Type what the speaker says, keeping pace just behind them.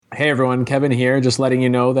Hey everyone, Kevin here, just letting you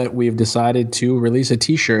know that we've decided to release a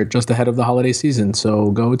t-shirt just ahead of the holiday season.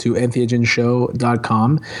 So go to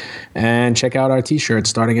entheogenshow.com and check out our t-shirts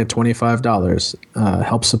starting at $25.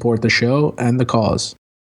 Help support the show and the cause.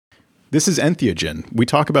 This is Entheogen. We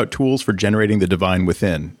talk about tools for generating the divine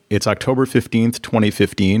within. It's October 15th,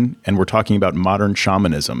 2015, and we're talking about modern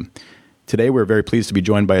shamanism. Today, we're very pleased to be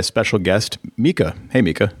joined by a special guest, Mika. Hey,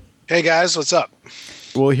 Mika. Hey, guys. What's up?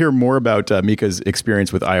 We'll hear more about Mika's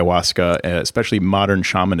experience with ayahuasca, especially modern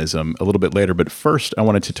shamanism, a little bit later. But first, I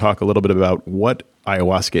wanted to talk a little bit about what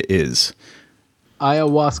ayahuasca is.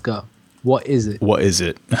 Ayahuasca. What is it? What is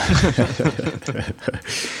it?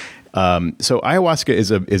 So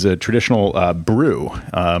ayahuasca is a traditional brew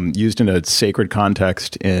used in a sacred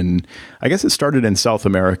context I guess it started in South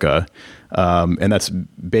America, and that's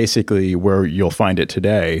basically where you'll find it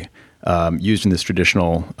today, used in this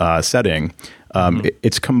traditional setting.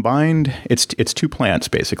 It's combined. It's two plants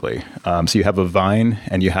basically. So you have a vine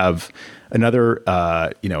and you have another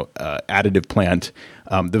additive plant.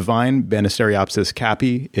 The vine, Banisteriopsis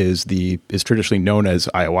caapi, is traditionally known as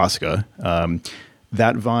ayahuasca.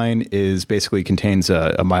 That vine basically contains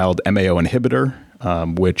a mild MAO inhibitor,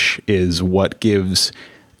 which is what gives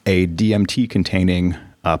a DMT containing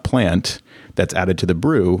plant that's added to the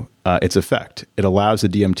brew its effect. It allows the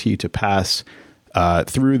DMT to pass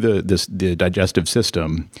through the digestive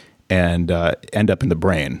system and end up in the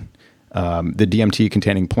brain. The DMT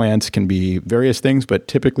containing plants can be various things, but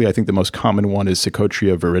typically I think the most common one is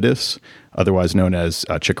Psychotria viridis, otherwise known as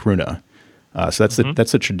chacruna. So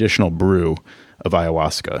that's the traditional brew of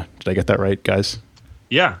ayahuasca. Did I get that right, guys?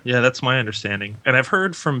 Yeah, that's my understanding. And I've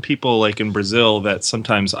heard from people like in Brazil that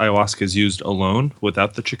sometimes ayahuasca is used alone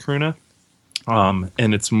without the chacruna.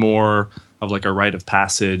 And it's more of like a rite of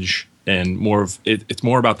passage and it's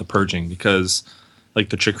more about the purging because like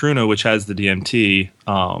the chacruna, which has the DMT,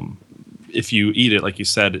 if you eat it, like you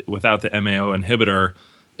said, without the MAO inhibitor,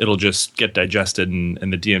 it'll just get digested and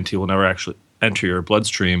the DMT will never actually enter your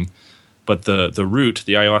bloodstream. But the root,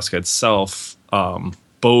 the ayahuasca itself,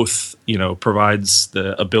 both provides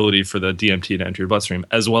the ability for the DMT to enter your bloodstream,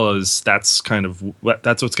 as well as that's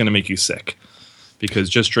what's going to make you sick, because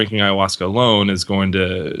just drinking ayahuasca alone is going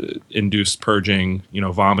to induce purging,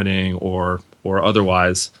 vomiting or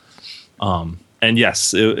otherwise. And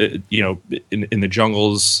yes, in the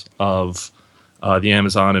jungles of the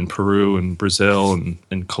Amazon and Peru and Brazil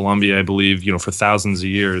and Colombia, I believe, for thousands of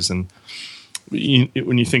years. And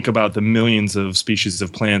when you think about the millions of species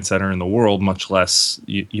of plants that are in the world, much less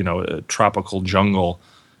a tropical jungle,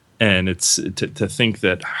 and it's to think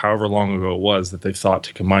that however long ago it was that they thought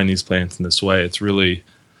to combine these plants in this way, it's really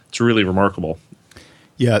remarkable.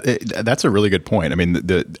 Yeah, that's a really good point. I mean,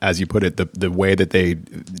 as you put it, the way that they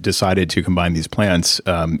decided to combine these plants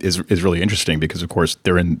is really interesting because, of course,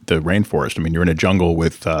 they're in the rainforest. I mean, you're in a jungle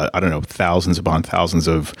with thousands upon thousands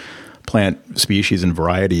of plant species and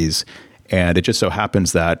varieties. And it just so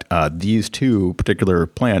happens that these two particular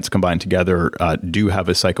plants combined together do have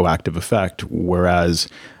a psychoactive effect, whereas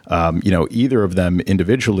either of them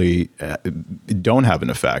individually don't have an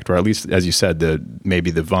effect, or at least, as you said, maybe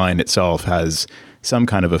the vine itself has some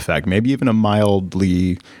kind of effect, maybe even a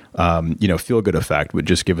mildly feel-good effect, with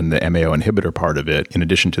just given the MAO inhibitor part of it, in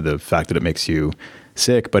addition to the fact that it makes you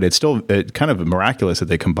sick. But it's still kind of miraculous that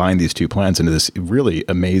they combine these two plants into this really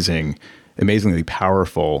amazingly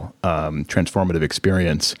powerful, transformative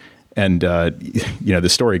experience. And, the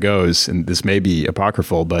story goes, and this may be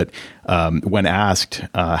apocryphal, but when asked,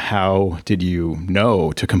 how did you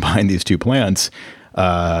know to combine these two plants,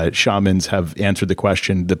 shamans have answered the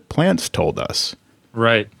question, the plants told us.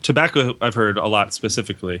 Right. Tobacco, I've heard a lot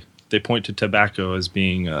specifically. They point to tobacco as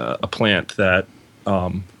being a plant that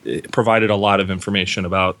it provided a lot of information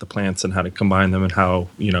about the plants and how to combine them and how,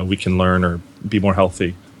 we can learn or be more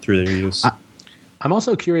healthy through their use. I'm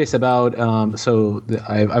also curious about,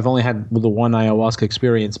 I've only had the one ayahuasca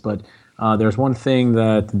experience, but there's one thing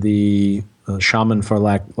that the shaman, for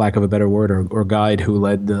lack of a better word, or guide who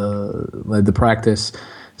led the practice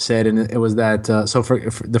said, and it was that, for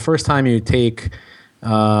the first time you take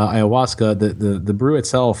ayahuasca, the brew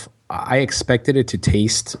itself, I expected it to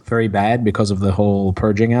taste very bad because of the whole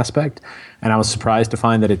purging aspect. And I was surprised to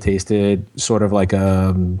find that it tasted sort of like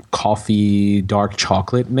a coffee, dark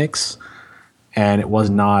chocolate mix. And it was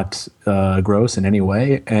not gross in any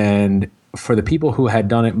way. And for the people who had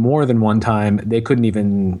done it more than one time, they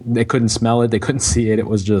couldn't smell it. They couldn't see it. It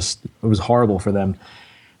was horrible for them.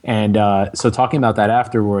 And so talking about that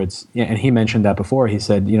afterwards, and he mentioned that before, he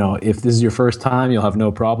said, if this is your first time, you'll have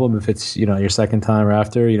no problem. If it's, your second time or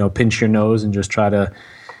after, pinch your nose and just try to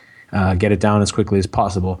get it down as quickly as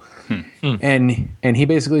possible. And he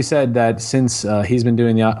basically said that since he's been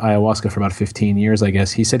doing the ayahuasca for about 15 years, I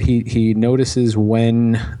guess, he said he notices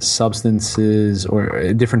when substances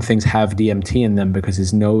or different things have DMT in them because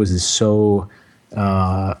his nose is so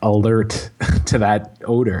alert to that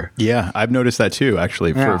odor. Yeah, I've noticed that too.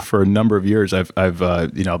 Actually, for a number of years, I've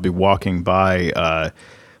I'll be walking by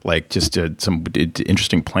like just some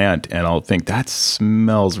interesting plant, and I'll think that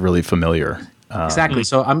smells really familiar. Exactly.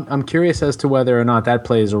 So I'm curious as to whether or not that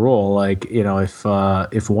plays a role. Like,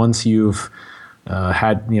 if once you've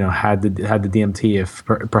had the DMT, if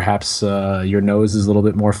perhaps your nose is a little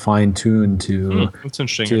bit more fine tuned to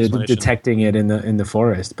detecting it in the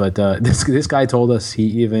forest. But this guy told us he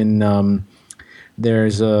even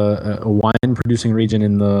there's a wine producing region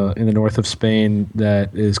in the north of Spain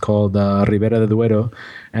that is called Ribera de Duero,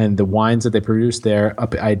 and the wines that they produce there.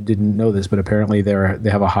 I didn't know this, but apparently they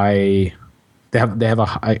have a high. They have a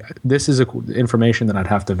high. This is information that I'd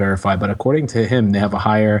have to verify, but according to him, they have a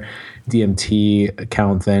higher DMT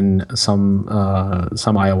count than some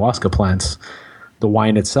ayahuasca plants, the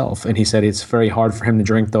wine itself. And he said it's very hard for him to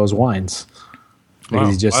drink those wines. Wow,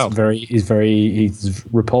 he's just he's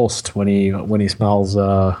repulsed when he smells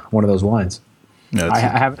one of those wines. No, I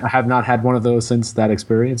have not had one of those since that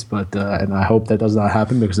experience, but and I hope that does not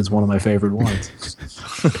happen because it's one of my favorite wines.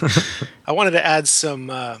 I wanted to add some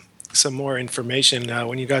more information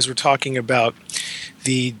when you guys were talking about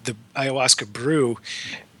the ayahuasca brew.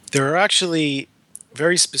 There are actually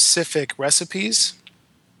very specific recipes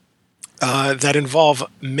that involve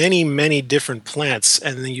many different plants,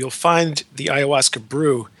 and then you'll find the ayahuasca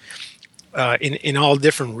brew in all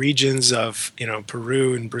different regions of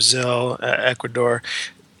Peru and Brazil, Ecuador.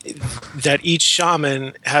 That each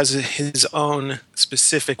shaman has his own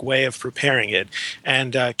specific way of preparing it.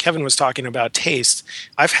 And Kevin was talking about taste.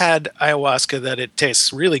 I've had ayahuasca that it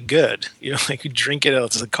tastes really good. Like you drink it,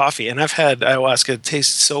 it's like coffee. And I've had ayahuasca that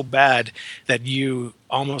tastes so bad that you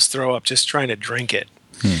almost throw up just trying to drink it.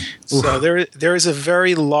 So there is a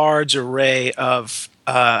very large array of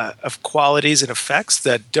qualities and effects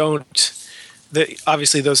that don't.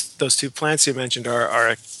 Obviously, those two plants you mentioned are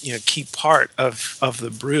a key part of the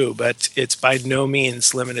brew, but it's by no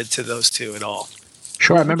means limited to those two at all.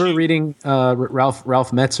 Sure, I remember reading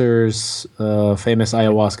Ralph Metzer's famous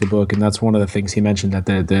ayahuasca book, and that's one of the things he mentioned, that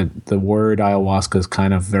the word ayahuasca is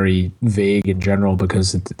kind of very vague in general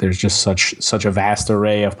because there's just such a vast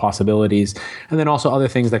array of possibilities, and then also other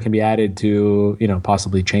things that can be added to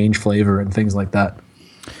possibly change flavor and things like that.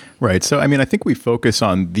 Right. So, I mean, I think we focus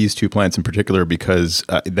on these two plants in particular because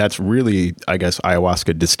that's really, I guess,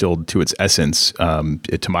 ayahuasca distilled to its essence,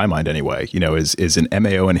 to my mind anyway, is an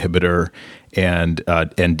MAO inhibitor and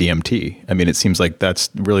DMT. I mean, it seems like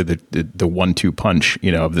that's really the 1-2 punch,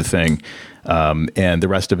 of the thing. And the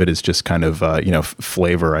rest of it is just kind of,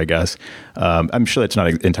 flavor, I guess. I'm sure that's not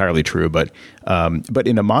entirely true, but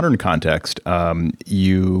in a modern context,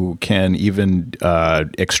 you can even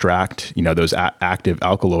extract, those active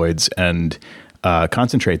alkaloids and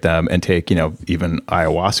concentrate them and take, even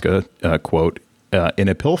ayahuasca, quote, in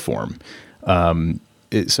a pill form.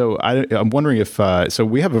 So I'm wondering if so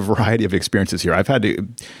we have a variety of experiences here. I've had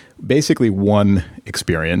basically one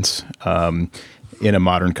experience in a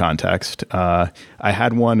modern context. I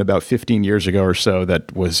had one about 15 years ago or so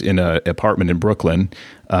that was in an apartment in Brooklyn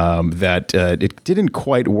that it didn't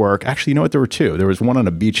quite work. Actually, you know what? There were two. There was one on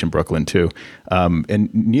a beach in Brooklyn too,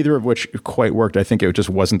 and neither of which quite worked. I think it just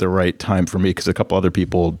wasn't the right time for me because a couple other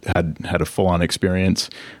people had a full-on experience.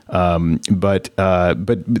 But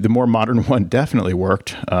the more modern one definitely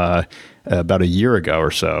worked about a year ago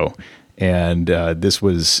or so. And this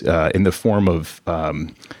was in the form of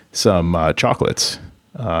some chocolates.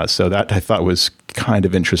 So that I thought was kind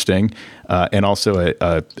of interesting. And also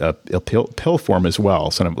a pill form as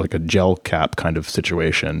well, sort of like a gel cap kind of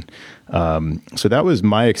situation. So that was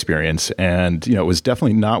my experience. And, it was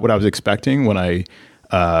definitely not what I was expecting when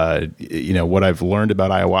what I've learned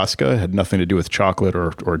about ayahuasca had nothing to do with chocolate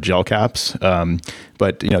or gel caps.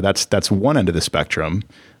 But, that's one end of the spectrum.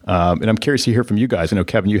 And I'm curious to hear from you guys. I know,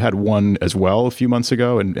 Kevin, you had one as well a few months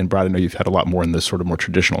ago, and Brad, I know you've had a lot more in this sort of more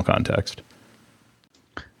traditional context.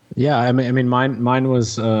 Yeah, I mean, mine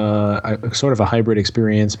was sort of a hybrid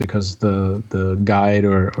experience because the guide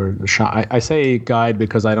or I say guide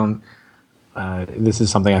because I don't. This is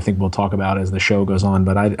something I think we'll talk about as the show goes on,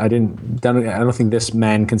 but I don't think this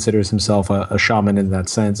man considers himself a shaman in that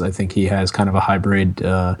sense. I think he has kind of a hybrid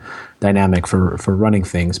dynamic for running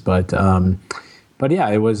things, but yeah,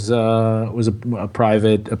 it was a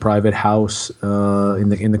private house in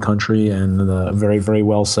the country and very very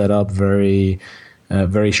well set up, very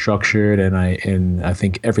very structured, and I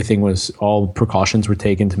think all precautions were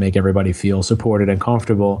taken to make everybody feel supported and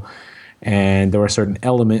comfortable. And there were certain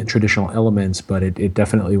traditional elements, but it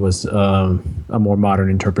definitely was a more modern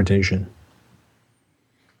interpretation.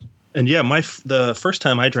 And yeah, the first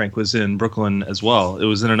time I drank was in Brooklyn as well. It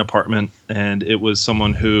was in an apartment, and it was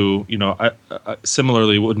someone who, I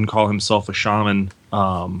similarly wouldn't call himself a shaman,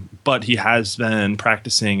 but he has been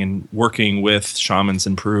practicing and working with shamans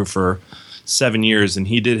in Peru for 7 years, and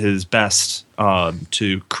he did his best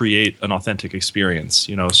to create an authentic experience.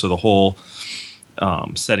 So the whole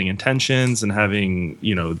setting intentions and having,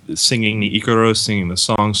 singing the Icaros, singing the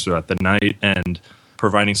songs throughout the night, and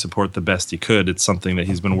providing support the best he could. It's something that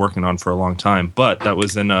he's been working on for a long time. But that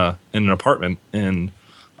was in an apartment in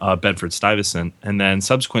Bedford-Stuyvesant. And then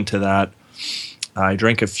subsequent to that, I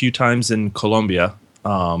drank a few times in Colombia,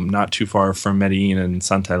 not too far from Medellin and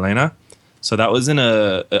Santa Elena. So that was in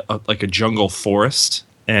a jungle forest,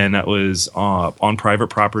 and that was on private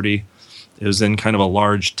property. It was in kind of a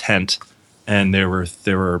large tent, and there were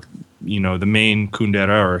the main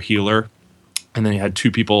kundera or healer, and then he had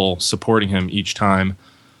 2 people supporting him each time.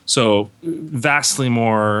 So vastly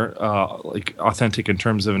more authentic in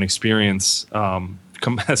terms of an experience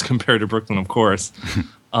as compared to Brooklyn, of course.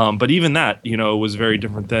 But even that, was very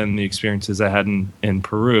different than the experiences I had in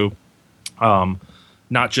Peru.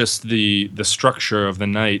 Not just the structure of the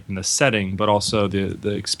night and the setting, but also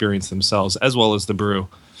the experience themselves, as well as the brew.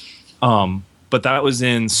 But that was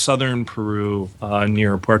in southern Peru,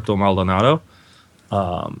 near Puerto Maldonado.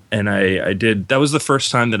 And that was the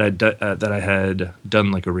first time that I had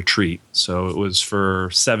done like a retreat. So it was for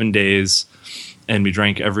 7 days, and we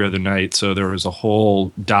drank every other night. So there was a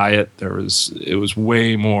whole diet. It was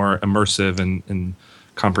way more immersive and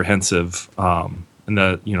comprehensive. And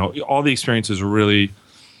all the experiences were really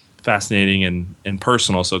fascinating and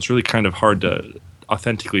personal. So it's really kind of hard to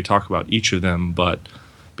authentically talk about each of them. But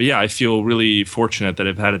yeah, I feel really fortunate that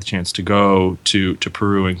I've had a chance to go to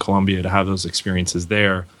Peru and Colombia to have those experiences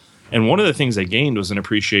there. And one of the things I gained was an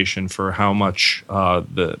appreciation for how much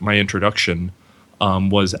my introduction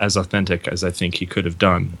was as authentic as I think he could have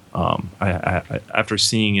done. After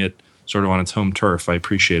seeing it sort of on its home turf, I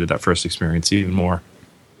appreciated that first experience even more.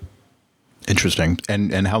 Interesting.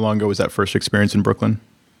 And how long ago was that first experience in Brooklyn?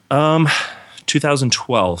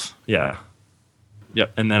 2012. Yeah.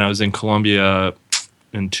 Yep. And then I was in Colombia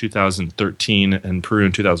in 2013 and Peru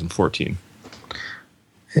in 2014.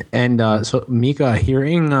 And so, Mika,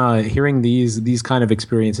 hearing these kind of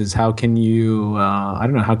experiences, how can you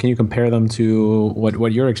how can you compare them to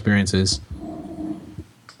what your experience is?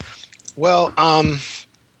 Well,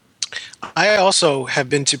 I also have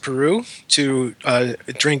been to Peru to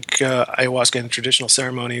drink ayahuasca in a traditional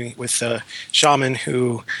ceremony with a shaman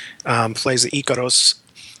who plays the Icaros,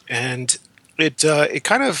 and it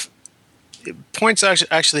kind of points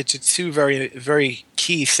actually to 2 very, very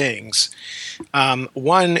key things. One,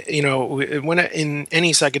 when in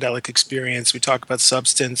any psychedelic experience, we talk about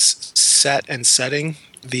substance, set, and setting.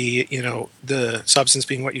 The substance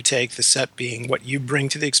being what you take, the set being what you bring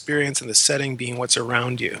to the experience, and the setting being what's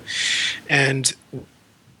around you. And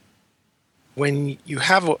when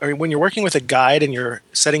you're working with a guide and you're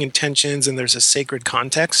setting intentions and there's a sacred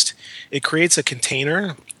context, it creates a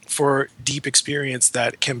container for deep experience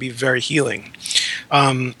that can be very healing.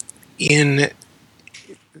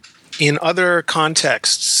 In other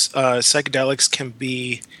contexts, psychedelics can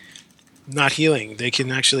be not healing. They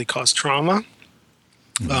can actually cause trauma.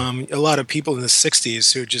 A lot of people in the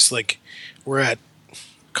 60s who just were at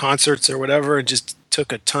concerts or whatever and just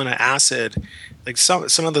took a ton of acid. Like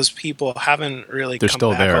some of those people haven't really come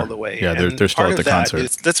still back there. all the way. Yeah, they're still at the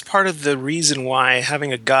concert. That's part of the reason why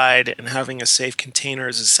having a guide and having a safe container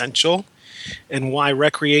is essential, and why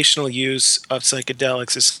recreational use of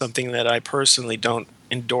psychedelics is something that I personally don't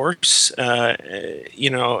endorse.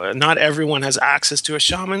 Not everyone has access to a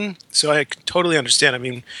shaman, so I totally understand. I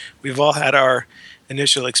mean, we've all had our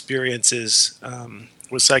initial experiences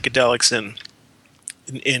with psychedelics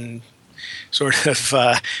in sort of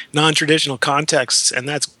non-traditional contexts, and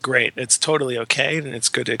that's great. It's totally okay, and it's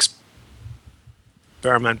good to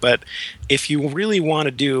experiment. But if you really want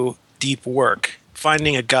to do deep work,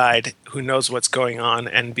 finding a guide who knows what's going on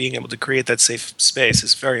and being able to create that safe space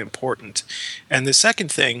is very important. And the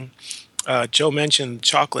second thing, Joe mentioned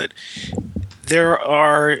chocolate. There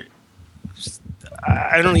are,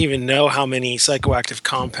 I don't even know how many psychoactive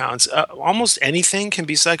compounds. Almost anything can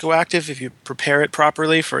be psychoactive if you prepare it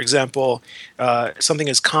properly. For example, something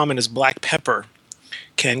as common as black pepper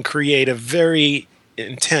can create a very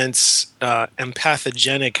intense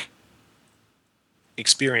empathogenic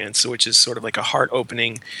experience, which is sort of like a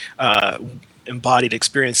heart-opening embodied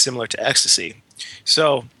experience similar to ecstasy.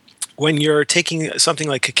 So when you're taking something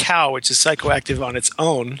like cacao, which is psychoactive on its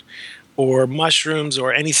own, or mushrooms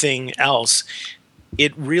or anything else,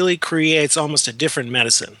 it really creates almost a different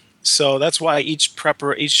medicine. So that's why each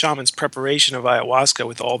shaman's preparation of ayahuasca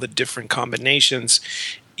with all the different combinations,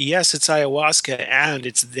 yes, it's ayahuasca and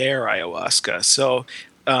it's their ayahuasca. So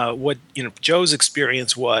what Joe's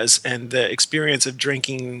experience was, and the experience of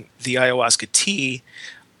drinking the ayahuasca tea,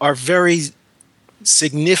 are very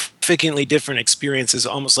significantly different experiences,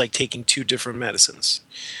 almost like taking two different medicines.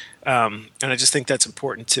 And I just think that's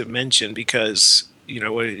important to mention because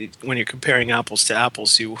when you're comparing apples to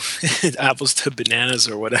apples, apples to bananas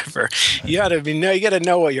or whatever, you got to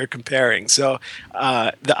know what you're comparing. So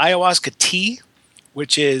the ayahuasca tea,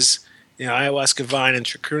 which is ayahuasca vine and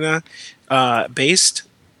chacruna based,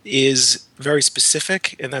 is very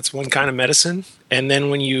specific, and that's one kind of medicine. And then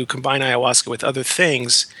when you combine ayahuasca with other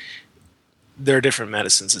things, they're different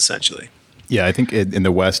medicines essentially. Yeah, I think in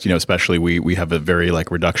the West, especially we have a very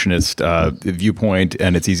reductionist viewpoint,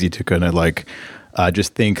 and it's easy to kind of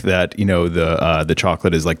just think that the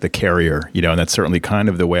chocolate is like the carrier, and that's certainly kind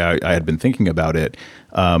of the way I had been thinking about it.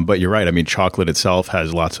 But you're right. I mean, chocolate itself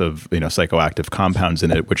has lots of psychoactive compounds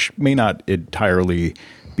in it, which may not entirely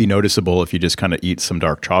be noticeable if you just kind of eat some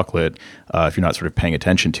dark chocolate. If you're not sort of paying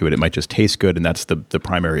attention to it, it might just taste good, and that's the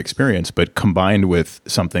primary experience. But combined with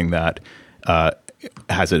something that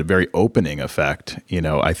has a very opening effect,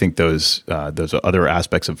 I think those other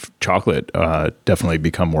aspects of chocolate definitely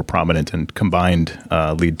become more prominent, and combined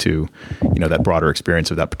lead to that broader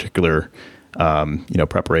experience of that particular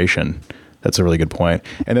preparation. That's a really good point.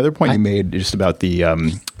 And the other point you made just about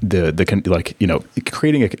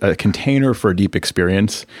creating a container for a deep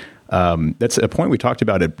experience. That's a point we talked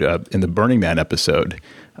about in the Burning Man episode.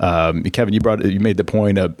 Kevin, you made the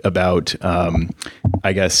point about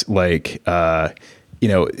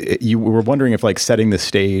you were wondering if setting the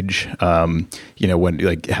stage, when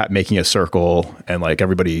making a circle and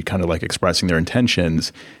everybody kind of expressing their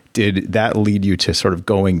intentions, did that lead you to sort of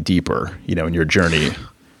going deeper, in your journey?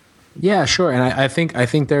 Yeah, sure. And I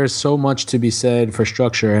think there's so much to be said for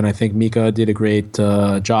structure, and I think Mika did a great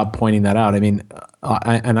job pointing that out. I mean,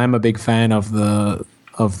 I'm a big fan of the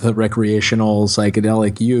recreational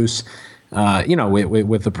psychedelic use,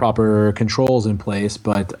 with the proper controls in place.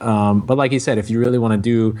 But like you said, if you really want to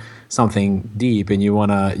do something deep and you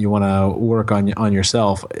wanna work on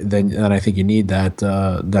yourself, then I think you need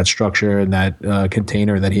that structure and that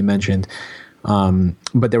container that he mentioned.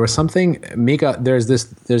 But there was something, Mika, there's this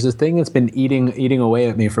thing that's been eating away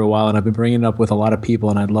at me for a while, and I've been bringing it up with a lot of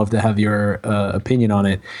people, and I'd love to have your opinion on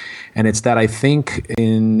it. And it's that I think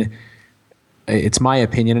it's my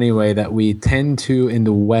opinion anyway, that we tend to, in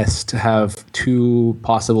the West, have two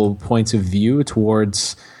possible points of view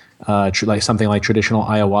towards something like traditional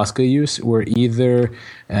ayahuasca use. We're either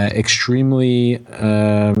extremely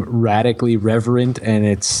radically reverent, and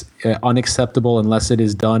it's unacceptable unless it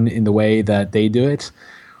is done in the way that they do it,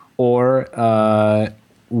 or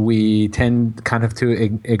we tend kind of to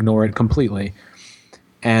ignore it completely.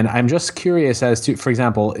 And I'm just curious as to, for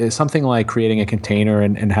example, is something like creating a container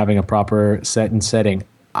and having a proper set and setting.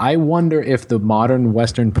 I wonder if the modern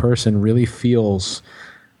Western person really feels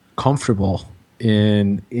comfortable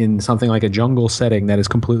in something like a jungle setting that is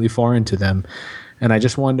completely foreign to them. And I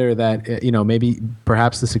just wonder that, maybe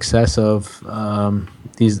perhaps the success of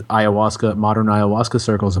these modern ayahuasca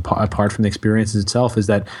circles, apart from the experiences itself, is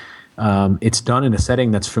that it's done in a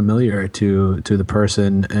setting that's familiar to the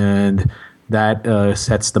person, and that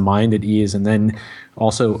sets the mind at ease. And then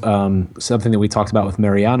also something that we talked about with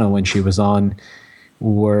Mariana when she was on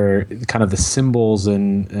were kind of the symbols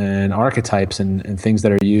and archetypes and things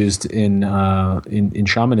that are used in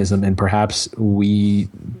shamanism, and perhaps we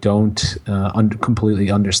don't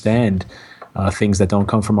completely understand things that don't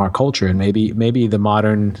come from our culture. And maybe the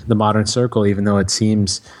modern circle, even though it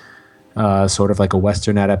seems sort of like a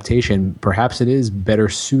Western adaptation, perhaps it is better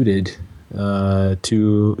suited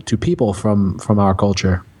to people from our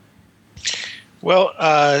culture.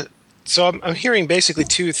 Well, so I'm hearing basically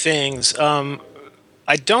two things.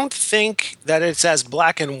 I don't think that it's as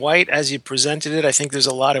black and white as you presented it. I think there's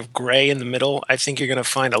a lot of gray in the middle. I think you're going to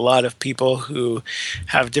find a lot of people who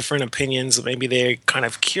have different opinions. Maybe they're kind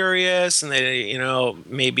of curious and they,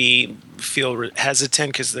 maybe feel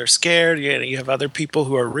hesitant because they're scared. You have other people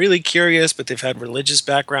who are really curious, but they've had religious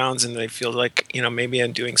backgrounds and they feel like, maybe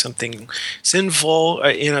I'm doing something sinful.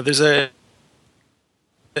 There's a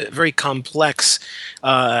very complex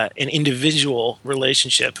and individual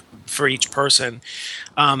relationship for each person.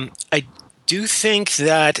 I do think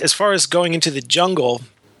that as far as going into the jungle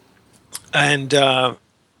and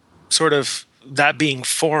sort of that being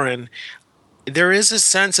foreign, there is a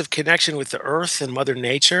sense of connection with the earth and Mother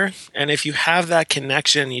Nature. And if you have that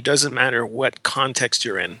connection, it doesn't matter what context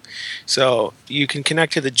you're in. So you can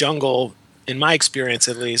connect to the jungle, in my experience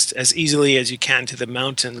at least, as easily as you can to the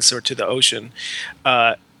mountains or to the ocean,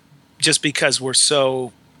 just because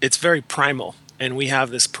it's very primal, and we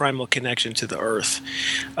have this primal connection to the earth.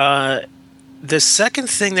 The second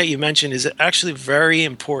thing that you mentioned is actually very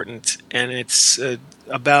important, and it's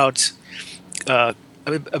about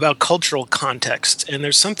cultural context. And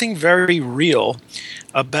there's something very real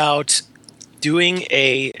about doing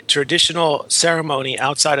a traditional ceremony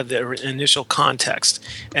outside of the initial context.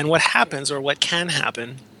 And what happens, or what can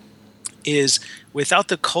happen, is without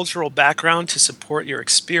the cultural background to support your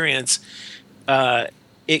experience,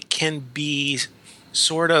 it can be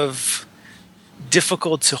sort of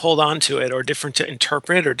difficult to hold on to it, or different to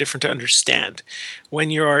interpret, or different to understand. When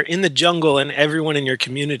you're in the jungle and everyone in your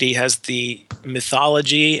community has the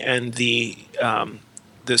mythology and the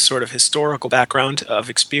sort of historical background of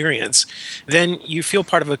experience, then you feel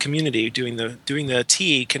part of a community. Doing the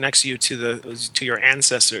tea connects you to your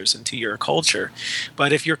ancestors and to your culture.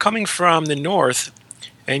 But if you're coming from the north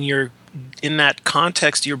and you're in that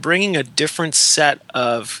context, you're bringing a different set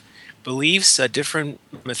of beliefs, a different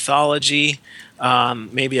mythology,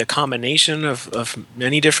 maybe a combination of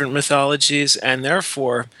many different mythologies, and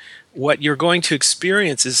therefore what you're going to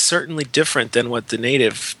experience is certainly different than what the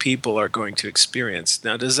native people are going to experience.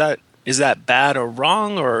 Now, is that bad or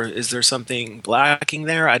wrong, or is there something lacking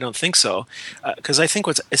there? I don't think so, because I think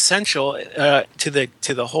what's essential to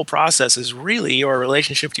the whole process is really your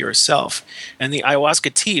relationship to yourself, and the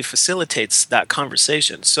ayahuasca tea facilitates that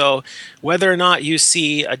conversation. So whether or not you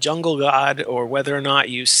see a jungle god or whether or not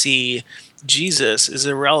you see Jesus is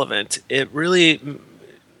irrelevant.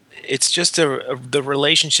 It's just the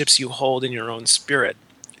relationships you hold in your own spirit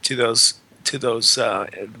to those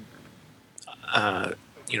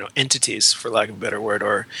entities, for lack of a better word,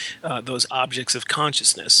 or those objects of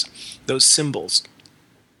consciousness, those symbols.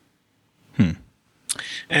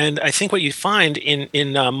 And I think what you find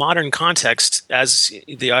in modern context, as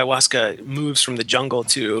the ayahuasca moves from the jungle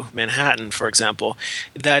to Manhattan, for example,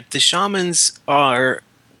 that the shamans are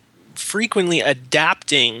frequently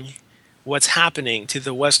adapting what's happening to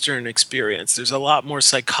the Western experience. There's a lot more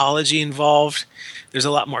psychology involved. There's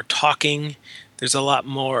a lot more talking. There's a lot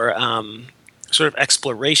more sort of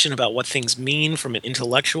exploration about what things mean from an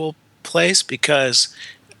intellectual place, because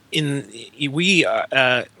we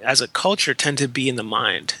as a culture tend to be in the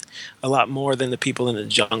mind a lot more than the people in the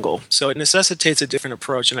jungle. So it necessitates a different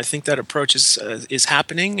approach, and I think that approach is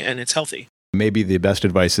happening, and it's healthy. Maybe the best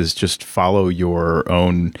advice is just follow your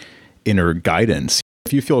own inner guidance.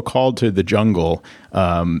 If you feel called to the jungle,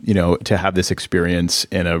 to have this experience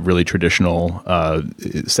in a really traditional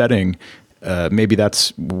setting, maybe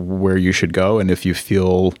that's where you should go. And if you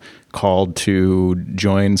feel called to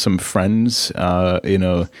join some friends in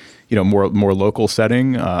a more local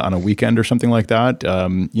setting on a weekend or something like that,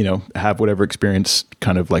 have whatever experience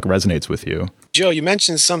kind of like resonates with you. Joe, you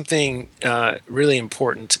mentioned something really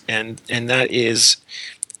important, and that is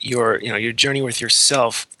your journey with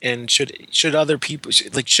yourself. And should other people,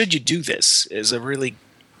 should you do this, is a really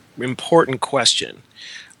important question.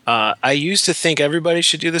 I used to think everybody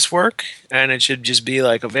should do this work, and it should just be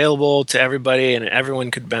available to everybody and everyone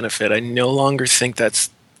could benefit. I no longer think that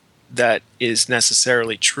is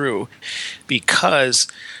necessarily true, because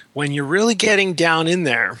when you're really getting down in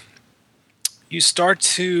there, you start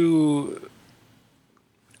to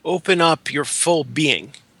open up your full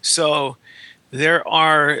being. So there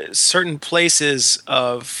are certain places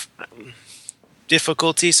of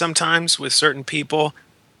difficulty sometimes with certain people.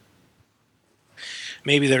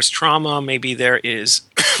 Maybe there's trauma, maybe there is,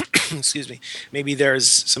 excuse me, maybe there's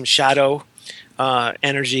some shadow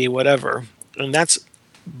energy, whatever. And that's,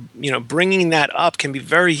 bringing that up can be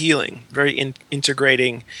very healing, very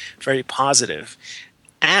integrating, very positive.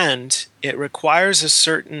 And it requires a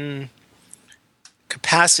certain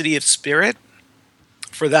capacity of spirit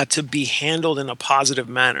for that to be handled in a positive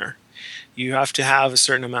manner. You have to have a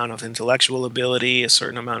certain amount of intellectual ability, a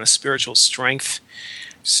certain amount of spiritual strength.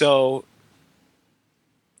 So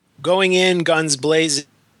going in guns blazing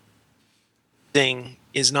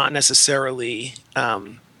is not necessarily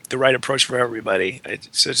the right approach for everybody. I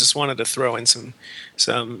just wanted to throw in some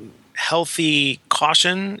healthy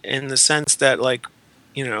caution, in the sense that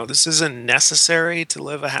this isn't necessary to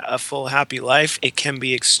live a full happy life. It can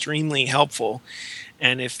be extremely helpful,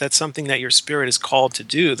 and if that's something that your spirit is called to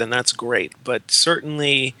do, then that's great. But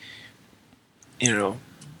certainly,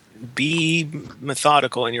 be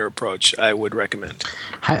methodical in your approach. I would recommend.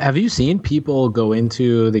 Have you seen people go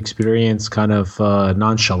into the experience kind of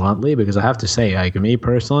nonchalantly? Because I have to say, like me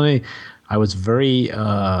personally, I was very.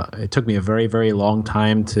 It took me a very, very long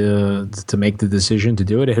time to make the decision to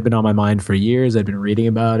do it. It had been on my mind for years. I'd been reading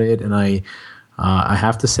about it, and I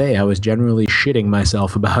have to say, I was generally shitting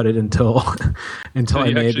myself about it until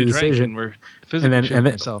I made the decision. And then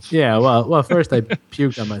myself. Yeah, well, first I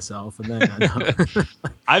puked on myself, and then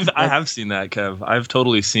I have seen that, Kev. I've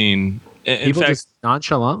totally seen. People just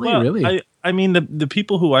nonchalantly, really. I mean, the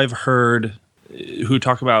people who I've heard who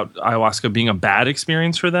talk about ayahuasca being a bad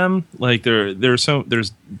experience for them, like there's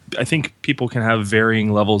I think people can have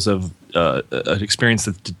varying levels of an experience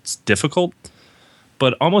that's difficult,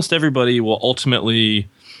 but almost everybody will ultimately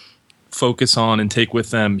focus on and take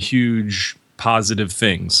with them huge positive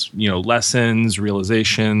things, lessons,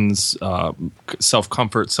 realizations,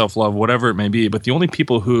 self-comfort, self-love, whatever it may be. But the only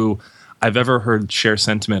people who I've ever heard share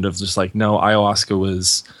sentiment of just like, no, ayahuasca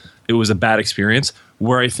was a bad experience,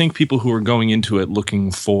 where I think people who are going into it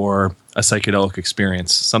looking for a psychedelic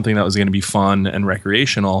experience, something that was going to be fun and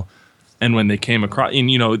recreational. And when they came across, and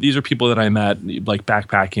these are people that I met like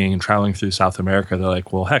backpacking and traveling through South America. They're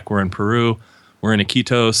like, well, heck, we're in Peru, we're in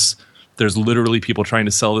Iquitos. There's literally people trying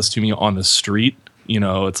to sell this to me on the street.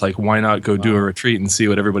 It's like, why not go do a retreat and see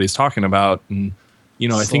what everybody's talking about? And,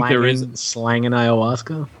 I think there is slanging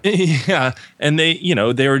ayahuasca. Yeah. And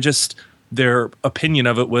they were just, their opinion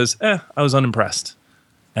of it was, I was unimpressed.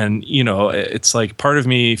 And, it's like part of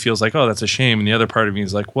me feels like, oh, that's a shame. And the other part of me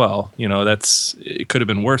is like, well, it could have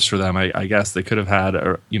been worse for them. I guess they could have had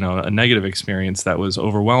a negative experience that was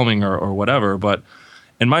overwhelming or whatever. But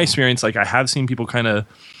in my experience, like I have seen people kind of,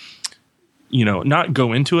 not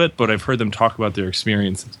go into it, but I've heard them talk about their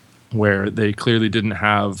experience where they clearly didn't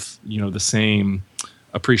have, the same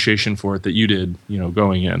appreciation for it that you did,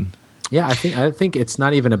 going in. Yeah, I think it's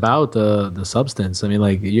not even about the substance. I mean,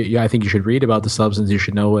 like, I think you should read about the substance. You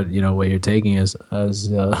should know what you're taking as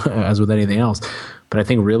with anything else. But I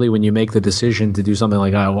think really when you make the decision to do something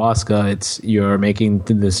like ayahuasca, you're making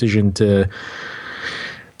the decision to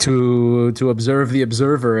observe the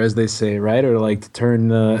observer, as they say, right? Or like to turn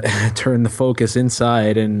the focus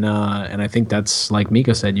inside, and I think that's like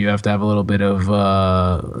Mika said, you have to have a little bit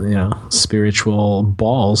of spiritual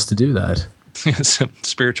balls to do that.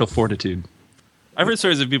 Spiritual fortitude. I've heard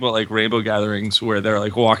stories of people at like rainbow gatherings where they're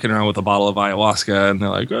like walking around with a bottle of ayahuasca and they're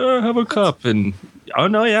like, oh, have a cup. And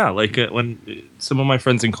like when some of my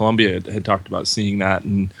friends in Colombia had talked about seeing that,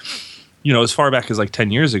 and as far back as like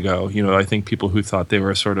 10 years ago, I think people who thought they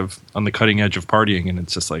were sort of on the cutting edge of partying, and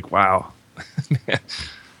it's just like, wow.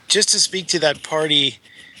 Just to speak to that party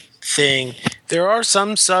thing, there are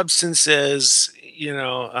some substances,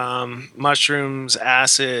 mushrooms,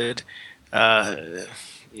 acid, other,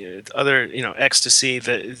 ecstasy,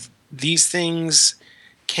 that these things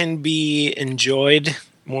can be enjoyed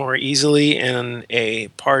more easily in a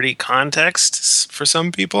party context for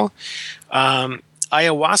some people.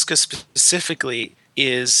 Ayahuasca specifically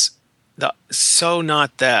is so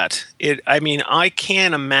not that. I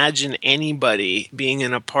can't imagine anybody being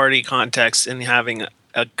in a party context and having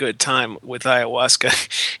a good time with ayahuasca.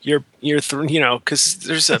 Because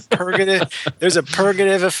there's a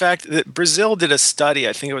purgative effect. Brazil did a study.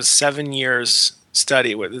 I think it was 7 years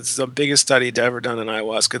study. It's the biggest study ever done in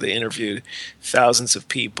ayahuasca. They interviewed thousands of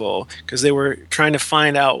people because they were trying to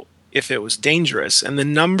find out if it was dangerous. And the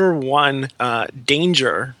number one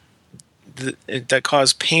danger that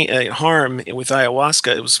caused pain, harm with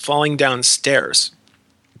ayahuasca, it was falling down stairs.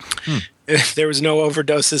 There was no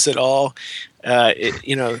overdoses at all. Did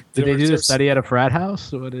they do the study at a frat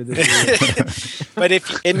house? What did they do? But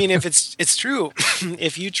if it's true,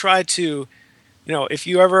 if you try to, if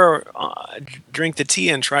you ever drink the tea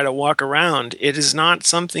and try to walk around, it is not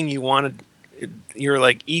something you want to. You're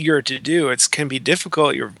like eager to do. It can be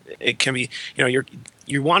difficult. You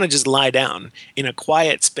want to just lie down in a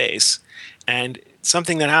quiet space, and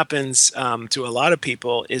something that happens to a lot of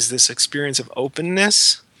people is this experience of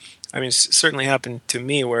openness. I mean, it's certainly happened to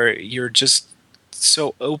me where you're just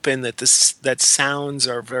so open that that sounds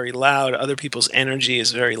are very loud. Other people's energy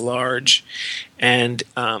is very large, and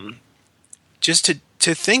just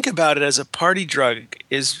to think about it as a party drug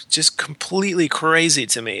is just completely crazy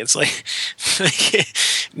to me. It's like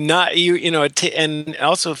not and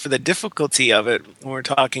also for the difficulty of it when we're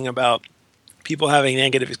talking about people having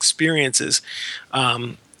negative experiences.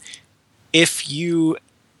 If you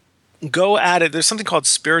go at it, there's something called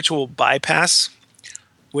spiritual bypass,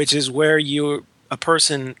 which is where a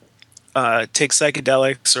person takes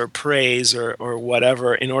psychedelics or prays or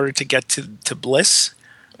whatever in order to get to bliss,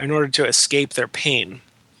 in order to escape their pain.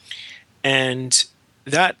 And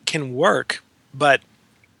that can work, but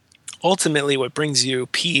ultimately what brings you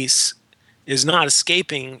peace is not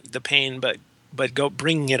escaping the pain, but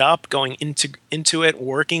bringing it up, going into it,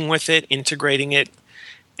 working with it, integrating it,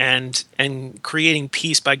 and creating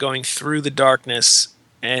peace by going through the darkness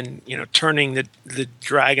and turning the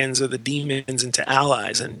dragons or the demons into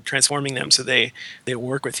allies and transforming them so they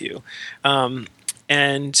work with you.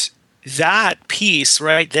 And that peace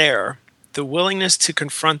right there, the willingness to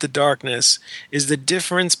confront the darkness, is the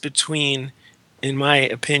difference between, in my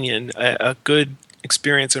opinion, a good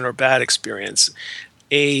experience and a bad experience.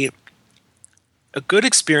 A good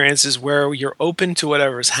experience is where you're open to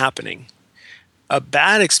whatever's happening. A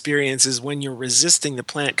bad experience is when you're resisting the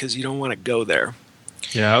plant because you don't want to go there.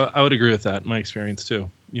 Yeah, I would agree with that. My experience too.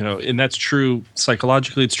 And that's true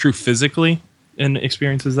psychologically. It's true physically in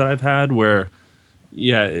experiences that I've had where,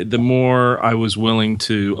 the more I was willing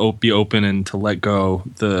to be open and to let go,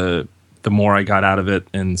 the more I got out of it,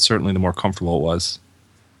 and certainly the more comfortable it was.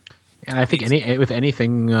 And I think with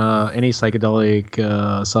anything, any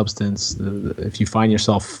psychedelic substance, if you find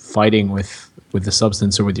yourself fighting with the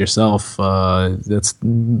substance or with yourself,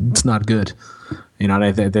 it's not good. And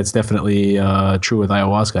I think that's definitely true with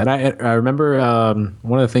ayahuasca. And I remember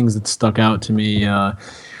one of the things that stuck out to me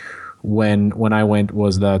when I went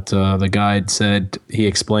was that the guide said, he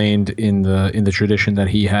explained in the tradition that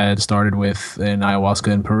he had started with in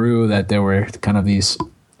ayahuasca in Peru, that there were kind of these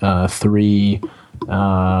three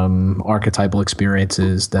archetypal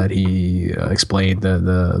experiences that he explained: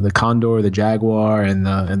 the condor, the jaguar, and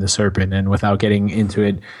the serpent. And without getting into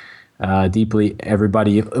it deeply,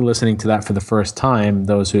 everybody listening to that for the first time,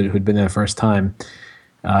 those who'd been there the first time,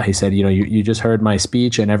 he said, you just heard my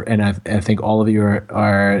speech, and I think all of you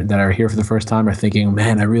that are here for the first time are thinking,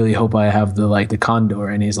 man, I really hope I have the condor.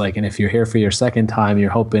 And he's like, and if you're here for your second time,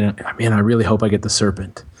 you're hoping, man, I really hope I get the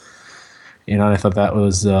serpent. And I thought that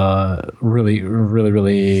was really, really,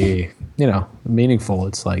 really, meaningful.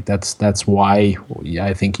 It's like that's why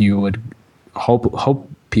I think you would hope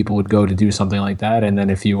people would go to do something like that. And then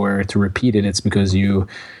if you were to repeat it, it's because you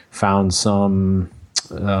found some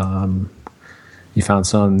meaning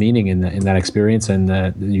in that experience, and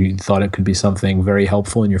that you thought it could be something very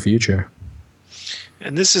helpful in your future.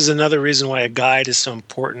 And this is another reason why a guide is so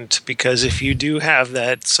important, because if you do have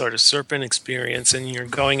that sort of serpent experience and you're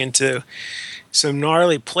going into some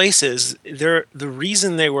gnarly places, the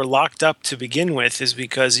reason they were locked up to begin with is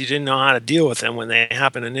because you didn't know how to deal with them when they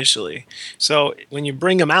happened initially. So when you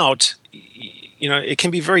bring them out, it can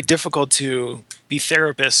be very difficult to be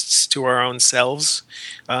therapists to our own selves.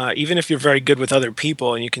 Even if you're very good with other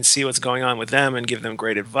people and you can see what's going on with them and give them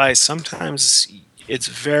great advice, sometimes it's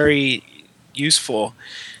very useful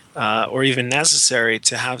or even necessary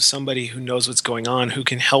to have somebody who knows what's going on, who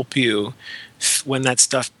can help you when that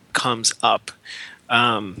stuff comes up.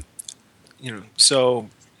 So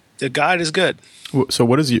the guide is good. So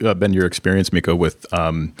what has been your experience, Miko, with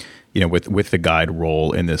with the guide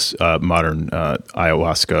role in this modern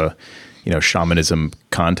ayahuasca, shamanism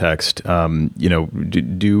context? Do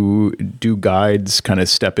guides kind of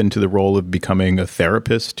step into the role of becoming a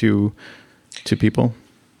therapist to people?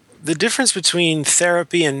 The difference between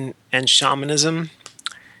therapy and shamanism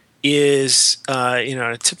is,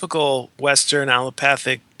 a typical Western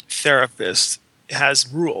allopathic therapist has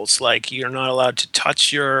rules, like you're not allowed to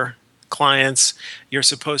touch your clients. You're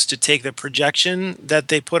supposed to take the projection that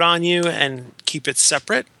they put on you and keep it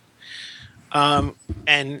separate,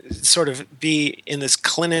 and sort of be in this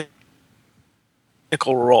clinical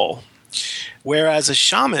role. Whereas a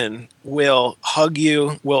shaman will hug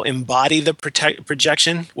you, will embody the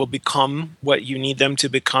projection, will become what you need them to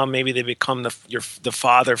become. Maybe they become the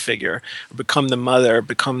father figure, or become the mother,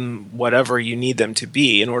 become whatever you need them to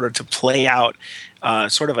be in order to play out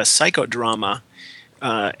sort of a psychodrama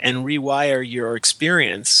and rewire your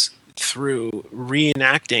experience through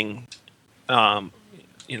reenacting, the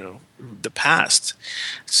past.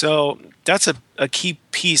 So that's a key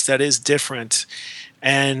piece that is different.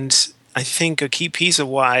 And I think a key piece of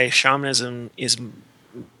why shamanism is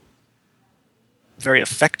very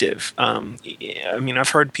effective. I've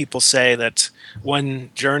heard people say that one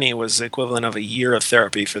journey was the equivalent of a year of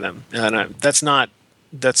therapy for them, and that's not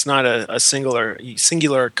a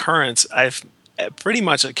singular occurrence. I've pretty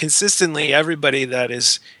much consistently, everybody that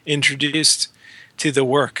is introduced to the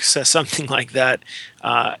work says something like that.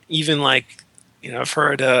 Even I've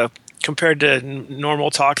heard. Compared to normal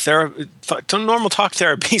talk therapy,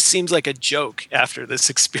 seems like a joke after this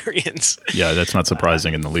experience. Yeah, that's not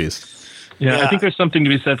surprising in the least. Yeah, I think there's something to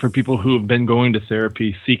be said for people who have been going to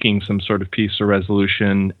therapy seeking some sort of peace or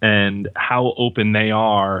resolution, and how open they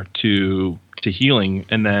are to healing,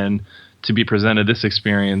 and then to be presented this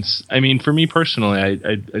experience. I mean, for me personally,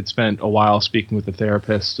 I'd spent a while speaking with a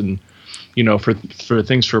therapist, and for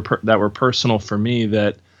things that were personal for me,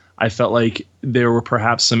 that I felt like there were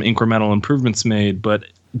perhaps some incremental improvements made, but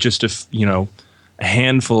just a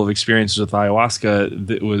handful of experiences with ayahuasca,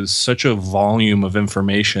 that was such a volume of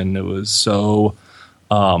information. It was so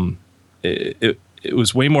it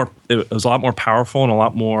was way more. It was a lot more powerful and a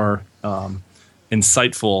lot more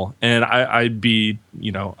insightful. And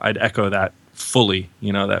I'd echo that fully.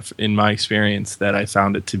 That in my experience, that I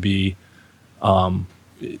found it to be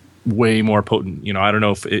way more potent. I don't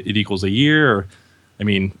know if it equals a year,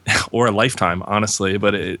 or a lifetime, honestly,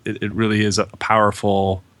 but it really is a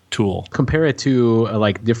powerful tool. Compare it to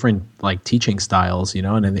different teaching styles,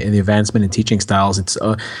 and in the advancement in teaching styles, it's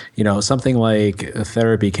something like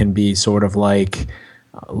therapy can be sort of like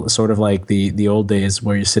the old days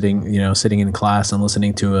where you're sitting in class and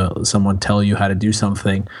listening to someone tell you how to do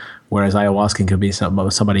something, whereas ayahuasca can be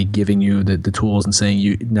somebody giving you the tools and saying,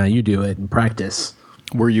 you do it and practice.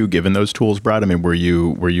 Were you given those tools, Brad? I mean, were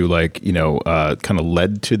you kind of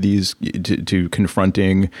led to these to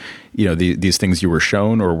confronting, these things you were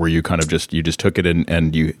shown, or were you kind of just took it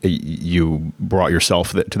and you brought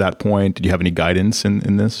yourself to that point? Did you have any guidance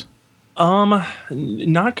in this?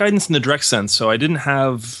 Not guidance in the direct sense. So I didn't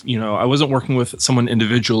have, I wasn't working with someone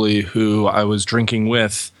individually who I was drinking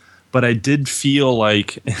with, but I did feel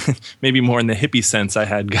like maybe more in the hippie sense, I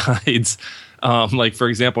had guides. For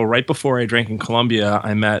example, right before I drank in Colombia,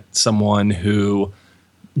 I met someone who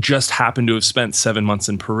just happened to have spent 7 months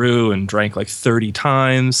in Peru and drank 30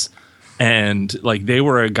 times. And they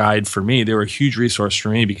were a guide for me. They were a huge resource for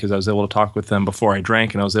me because I was able to talk with them before I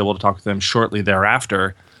drank, and I was able to talk with them shortly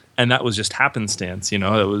thereafter. And that was just happenstance, it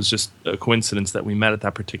was just a coincidence that we met at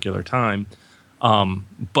that particular time. No,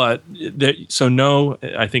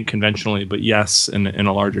 I think conventionally, but yes, in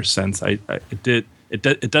a larger sense,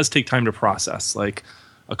 It does take time to process.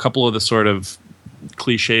 A couple of the sort of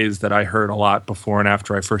cliches that I heard a lot before and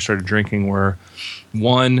after I first started drinking were,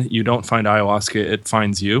 one, you don't find ayahuasca, it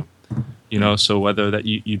finds you. So whether that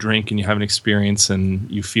you drink and you have an experience and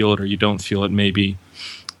you feel it or you don't feel it, maybe.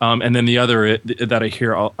 And then the other that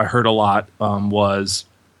I heard a lot was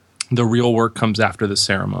the real work comes after the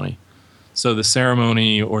ceremony. So the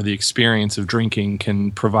ceremony or the experience of drinking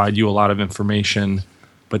can provide you a lot of information,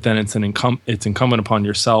 but then it's incumbent upon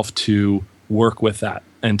yourself to work with that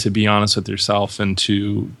and to be honest with yourself and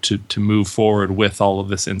to move forward with all of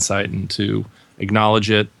this insight and to acknowledge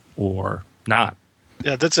it or not.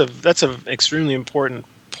 Yeah, that's a extremely important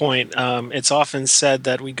point. It's often said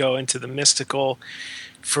that we go into the mystical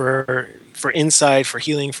for insight, for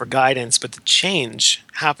healing, for guidance, but the change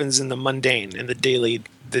happens in the mundane, in the daily,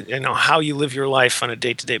 how you live your life on a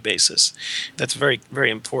day-to-day basis. That's very, very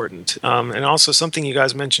important. And also something you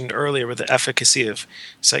guys mentioned earlier with the efficacy of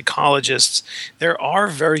psychologists. There are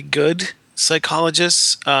very good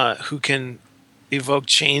psychologists who can evoke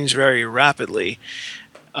change very rapidly,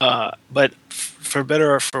 but for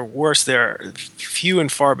better or for worse, they're few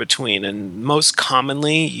and far between. And most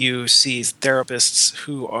commonly, you see therapists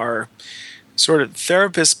who are sort of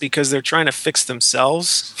therapists because they're trying to fix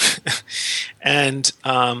themselves. And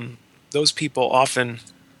those people often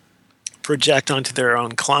project onto their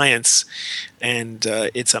own clients, and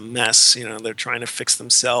it's a mess. They're trying to fix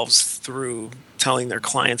themselves through telling their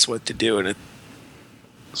clients what to do. And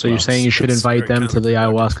so you're saying you should invite them to the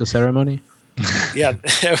ayahuasca ceremony? Yeah,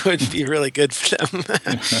 that would be really good for them.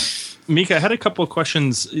 Mika, I had a couple of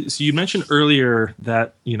questions. So you mentioned earlier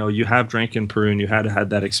that you have drank in Peru and you had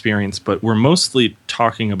that experience, but we're mostly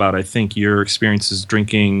talking about, I think, your experiences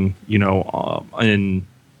drinking, in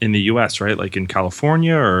the U.S., right? Like in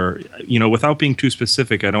California, or without being too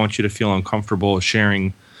specific. I don't want you to feel uncomfortable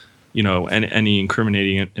sharing, any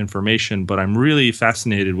incriminating information. But I'm really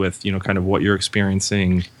fascinated with kind of what you're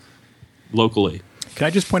experiencing locally. Can I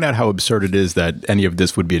just point out how absurd it is that any of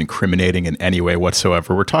this would be incriminating in any way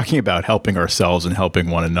whatsoever? We're talking about helping ourselves and helping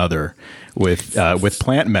one another with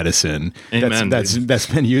plant medicine. Amen, that's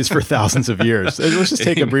been used for thousands of years. Let's just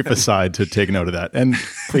take a brief aside to take note of that. And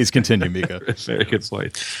please continue, Mika. Very good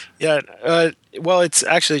point. Yeah. Well, it's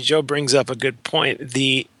actually, Joe brings up a good point.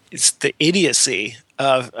 It's the idiocy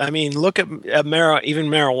of, look at even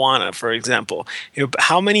marijuana, for example.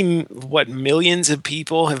 How many, millions of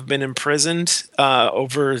people have been imprisoned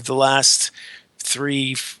over the last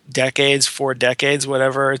 3 decades, 4 decades,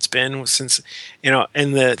 whatever it's been since,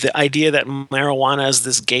 and the idea that marijuana is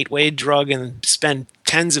this gateway drug and spend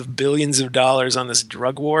tens of billions of dollars on this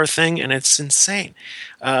drug war thing, and it's insane.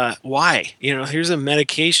 Why? Here's a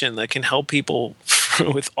medication that can help people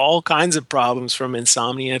with all kinds of problems, from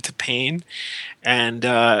insomnia to pain, and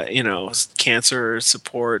cancer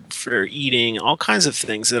support for eating, all kinds of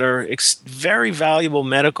things that are very valuable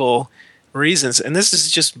medical reasons. And this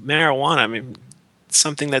is just marijuana. I mean,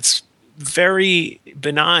 something that's very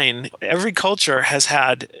benign. Every culture has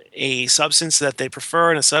had a substance that they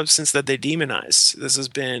prefer and a substance that they demonize. This has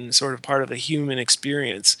been sort of part of the human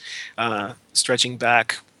experience, stretching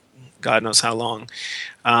back God knows how long.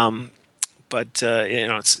 But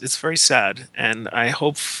it's very sad, and I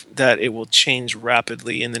hope that it will change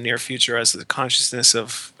rapidly in the near future as the consciousness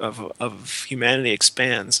of humanity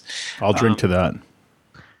expands. I'll drink to that.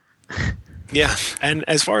 Yeah, and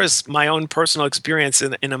as far as my own personal experience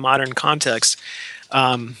in a modern context,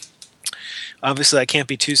 obviously I can't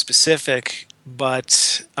be too specific,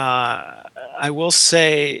 but I will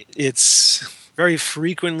say it's very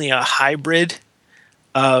frequently a hybrid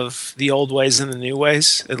of the old ways and the new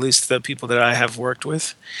ways, at least the people that I have worked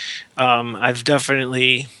with. I've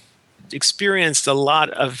definitely experienced a lot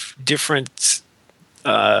of different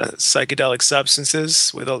psychedelic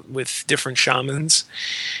substances with different shamans,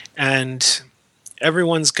 and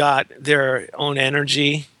everyone's got their own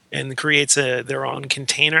energy and creates their own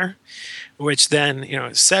container, which then,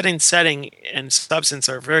 setting and substance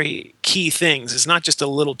are very key things. It's not just a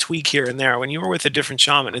little tweak here and there. When you are with a different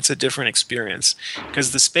shaman, it's a different experience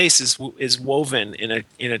because the space is woven in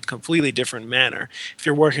a completely different manner. If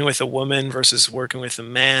you're working with a woman versus working with a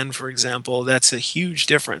man, for example, that's a huge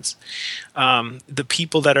difference. The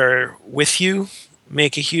people that are with you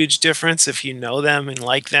make a huge difference if you know them and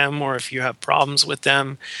like them, or if you have problems with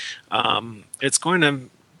them. That's going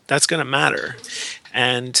to matter.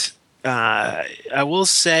 And I will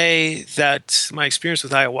say that my experience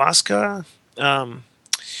with ayahuasca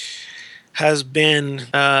has been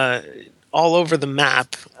all over the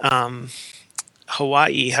map.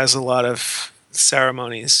 Hawaii has a lot of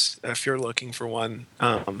ceremonies. If you're looking for one,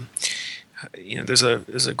 there's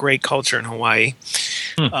a great culture in Hawaii.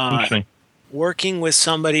 Interesting. Working with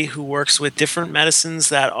somebody who works with different medicines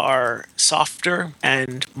that are softer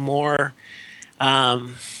and more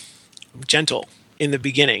gentle in the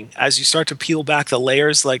beginning, as you start to peel back the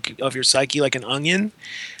layers of your psyche like an onion,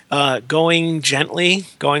 going gently,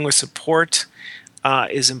 going with support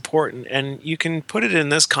is important. And you can put it in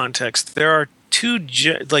this context. There are two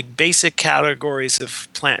basic categories of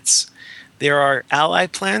plants. There are ally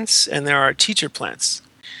plants and there are teacher plants.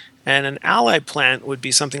 And an ally plant would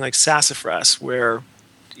be something like sassafras, where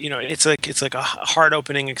it's like a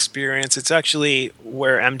heart-opening experience. It's actually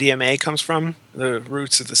where MDMA comes from, the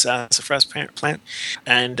roots of the sassafras plant,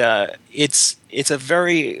 and it's a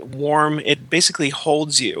very warm. It basically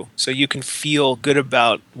holds you, so you can feel good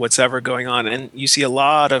about what's ever going on. And you see a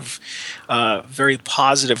lot of very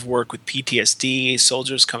positive work with PTSD,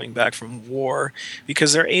 soldiers coming back from war,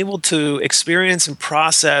 because they're able to experience and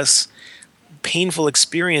process painful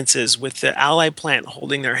experiences with the ally plant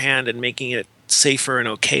holding their hand and making it safer and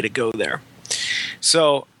okay to go there.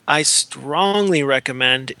 So I strongly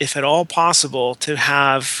recommend, if at all possible, to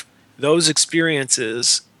have those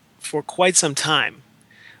experiences for quite some time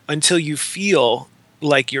until you feel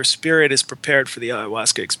like your spirit is prepared for the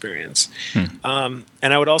ayahuasca experience. And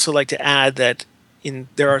I would also like to add that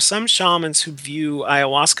there are some shamans who view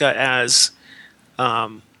ayahuasca as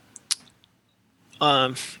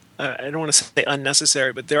I don't want to say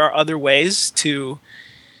unnecessary, but there are other ways to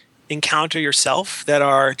encounter yourself that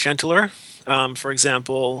are gentler. For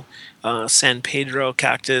example, San Pedro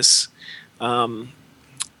cactus,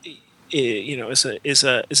 is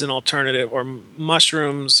an alternative, or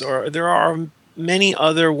mushrooms, or there are many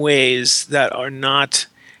other ways that are not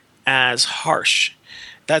as harsh.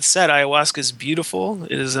 That said, ayahuasca is beautiful.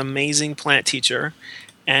 It is an amazing plant teacher,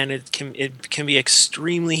 and it can be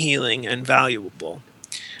extremely healing and valuable.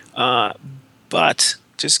 But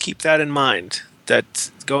just keep that in mind,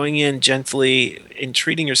 that going in gently and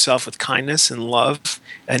treating yourself with kindness and love,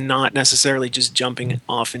 and not necessarily just jumping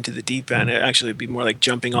off into the deep end. It actually would be more like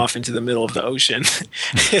jumping off into the middle of the ocean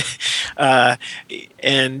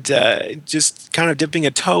and just kind of dipping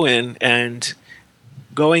a toe in and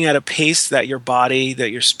going at a pace that your body,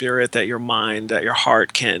 that your spirit, that your mind, that your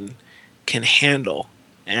heart can handle,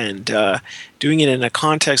 and doing it in a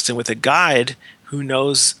context and with a guide who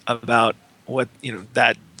knows about what,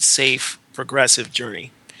 that safe, progressive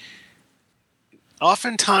journey.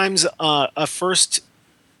 Oftentimes, a first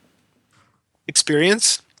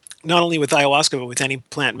experience, not only with ayahuasca, but with any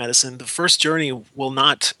plant medicine, the first journey will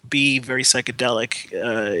not be very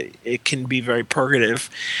psychedelic. It can be very purgative.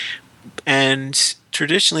 And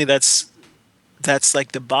traditionally, that's that's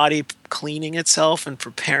like the body cleaning itself and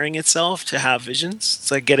preparing itself to have visions.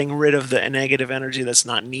 It's like getting rid of the negative energy that's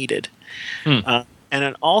not needed. And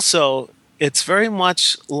then also, it's very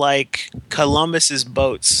much like Columbus's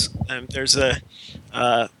boats. There's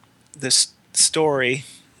this story.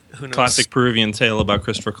 Who knows? Classic Peruvian tale about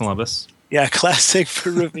Christopher Columbus. Yeah, classic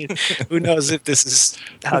Peruvian. Who knows if this is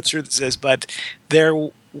how true this is? But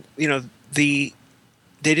they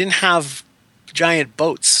didn't have giant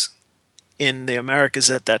boats in the Americas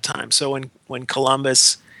at that time. So when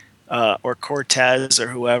Columbus or Cortez or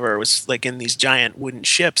whoever was like in these giant wooden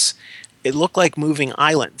ships, it looked like moving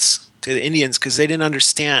islands to the Indians because they didn't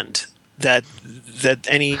understand that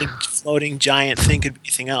any floating giant thing could be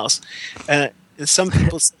anything else. And some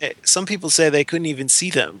people say they couldn't even see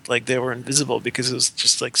them, like they were invisible because it was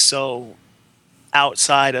just like so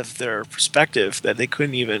outside of their perspective that they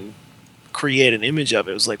couldn't even create an image of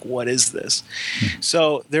it. It was like, what is this?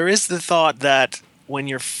 So there is the thought that when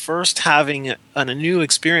you're first having a new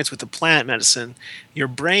experience with the plant medicine, your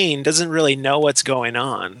brain doesn't really know what's going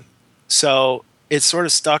on. So it's sort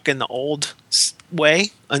of stuck in the old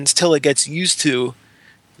way until it gets used to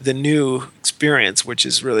the new experience, which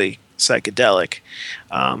is really psychedelic.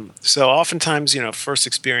 So oftentimes, first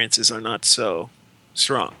experiences are not so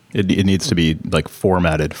strong. It needs to be like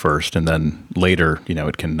formatted first, and then later,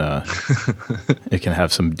 it can it can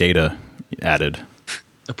have some data added.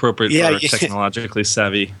 Appropriate for technologically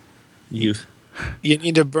savvy youth. You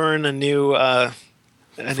need to burn a new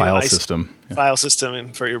file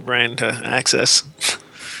system for your brain to access.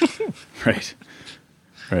 Right.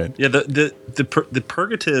 Yeah, the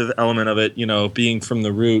purgative element of it, being from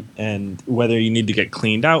the root and whether you need to get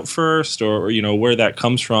cleaned out first or where that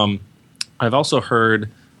comes from. I've also heard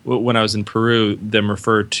when I was in Peru them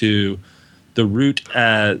refer to the root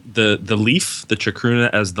as the leaf, the chacruna,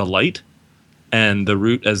 as the light, and the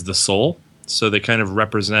root as the soul. So they kind of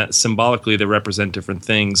represent symbolically. They represent different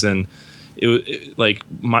things. And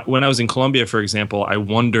when I was in Colombia, for example, I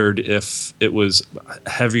wondered if it was a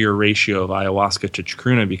heavier ratio of ayahuasca to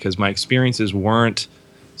chacruna because my experiences weren't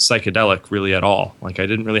psychedelic really at all. Like I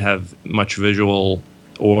didn't really have much visual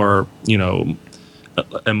or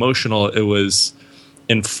emotional. It was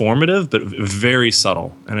informative, but very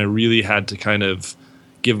subtle. And I really had to kind of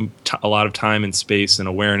give a lot of time and space and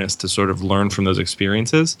awareness to sort of learn from those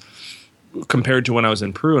experiences compared to when I was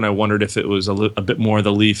in Peru. And I wondered if it was a bit more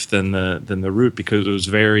the leaf than the root because it was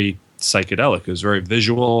very psychedelic. It was very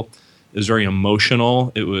visual. It was very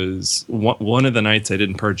emotional. It was one of the nights I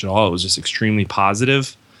didn't purge at all. It was just extremely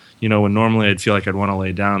positive. When normally I'd feel like I'd want to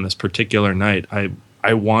lay down, this particular night,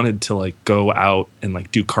 I wanted to like go out and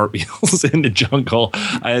like do cartwheels in the jungle.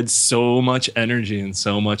 I had so much energy and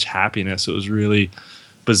so much happiness. It was really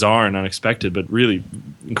bizarre and unexpected, but really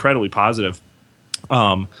incredibly positive.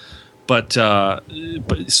 But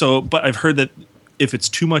I've heard that if it's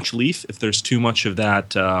too much leaf, if there's too much of that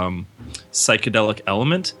psychedelic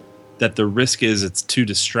element, that the risk is it's too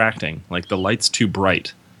distracting. Like the light's too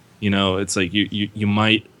bright. It's like you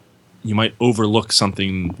might overlook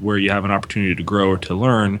something where you have an opportunity to grow or to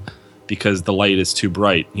learn because the light is too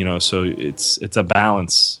bright. So it's a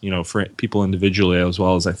balance. For people individually as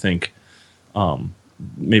well as I think.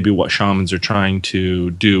 Maybe what shamans are trying to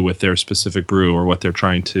do with their specific brew or what they're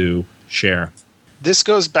trying to share. This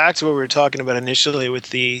goes back to what we were talking about initially with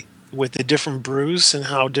the different brews and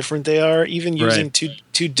how different they are. Even using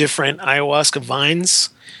two different ayahuasca vines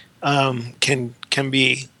can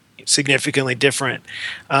be significantly different.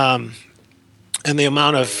 And the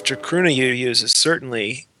amount of chacruna you use is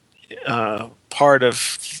certainly part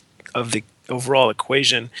of the overall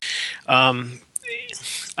equation.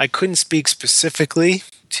 I couldn't speak specifically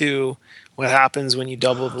to what happens when you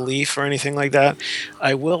double the leaf or anything like that.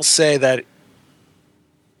 I will say that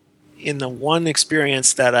in the one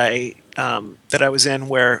experience that I was in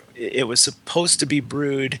where it was supposed to be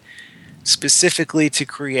brewed specifically to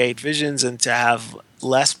create visions and to have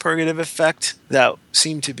less purgative effect, that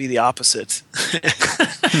seemed to be the opposite.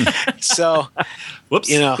 So, whoops.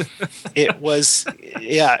 It was,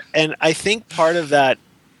 and I think part of that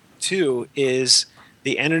too is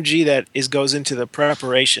the energy that goes into the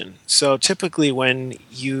preparation. So typically when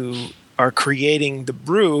you are creating the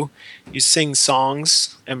brew, you sing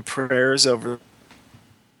songs and prayers over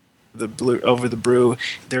the brew.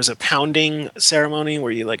 There's a pounding ceremony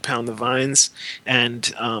where you like pound the vines,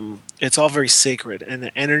 and it's all very sacred. And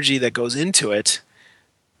the energy that goes into it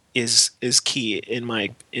is key in my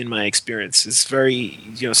experience. It's very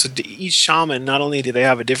so each shaman, not only do they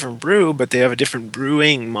have a different brew, but they have a different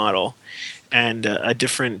brewing model and a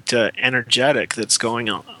different energetic that's going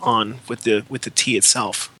on with the tea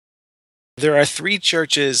itself. There are 3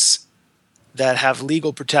 churches that have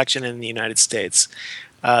legal protection in the United States.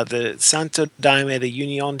 The Santo Daime, the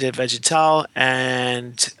Unión de Vegetal,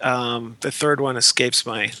 and the third one escapes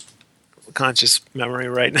my conscious memory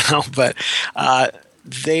right now, but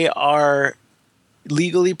they are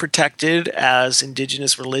legally protected as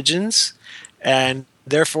indigenous religions, and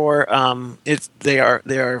therefore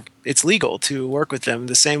it's legal to work with them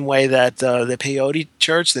the same way that the peyote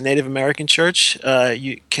church, the Native American church,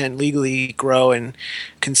 you can legally grow and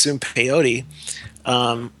consume peyote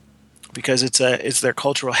because it's their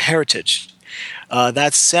cultural heritage.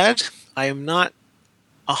 That said, I am not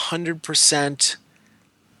 100%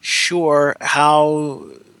 sure how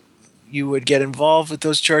you would get involved with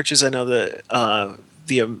those churches. I know the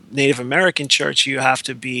Native American church, you have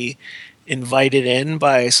to be invited in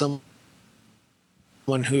by someone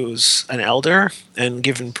who's an elder and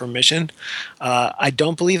given permission. I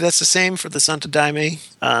don't believe that's the same for the Santo Daime.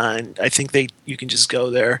 And I think you can just go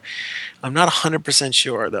there. I'm not 100%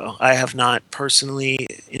 sure, though. I have not personally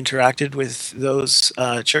interacted with those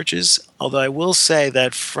churches, although I will say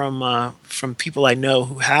that from people I know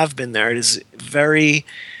who have been there, it is very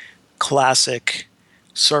classic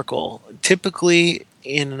circle. Typically,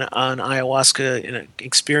 in an ayahuasca in an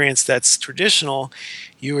experience that's traditional,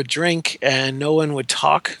 you would drink and no one would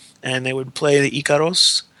talk, and they would play the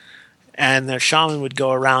Icaros, and their shaman would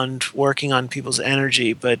go around working on people's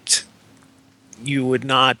energy, but you would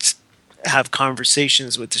not have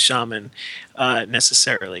conversations with the shaman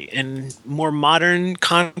necessarily. In more modern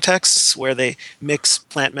contexts where they mix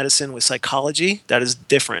plant medicine with psychology, that is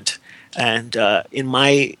different. And in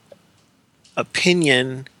my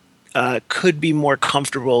opinion, could be more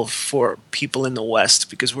comfortable for people in the West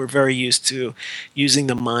because we're very used to using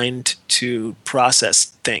the mind to process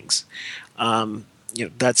things.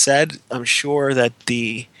 That said, I'm sure that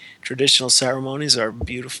the traditional ceremonies are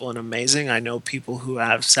beautiful and amazing. I know people who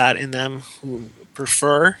have sat in them who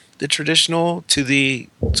prefer the traditional to the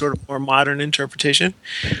sort of more modern interpretation,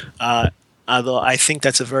 although I think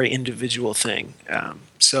that's a very individual thing. And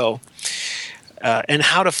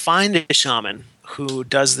how to find a shaman who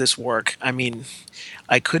does this work. I mean,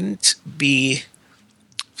 I couldn't be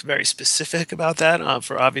very specific about that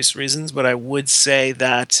for obvious reasons, but I would say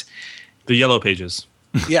that the Yellow Pages.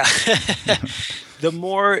 Yeah. The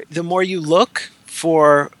more you look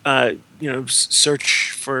for,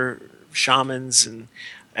 search for shamans and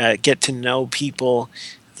get to know people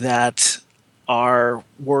that are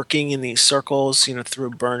working in these circles, through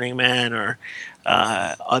Burning Man or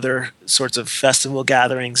other sorts of festival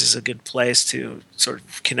gatherings is a good place to sort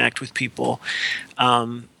of connect with people.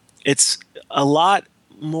 It's a lot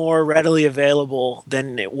more readily available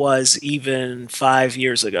than it was even 5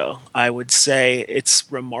 years ago. I would say it's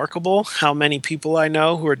remarkable how many people I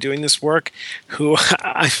know who are doing this work who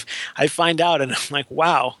I find out and I'm like,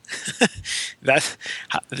 wow, this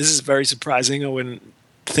is very surprising. I wouldn't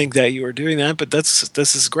think that you were doing that, but this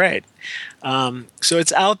is great. So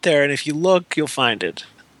it's out there, and if you look, you'll find it.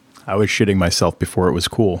 I was shitting myself before it was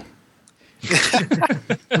cool.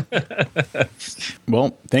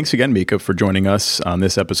 Well, thanks again, Mika, for joining us on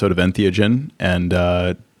this episode of Entheogen, and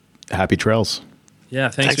happy trails. Yeah,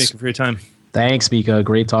 thanks, Mika, for your time. Thanks, Mika.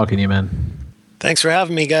 Great talking to you, man. Thanks for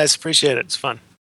having me, guys. Appreciate it. It's fun.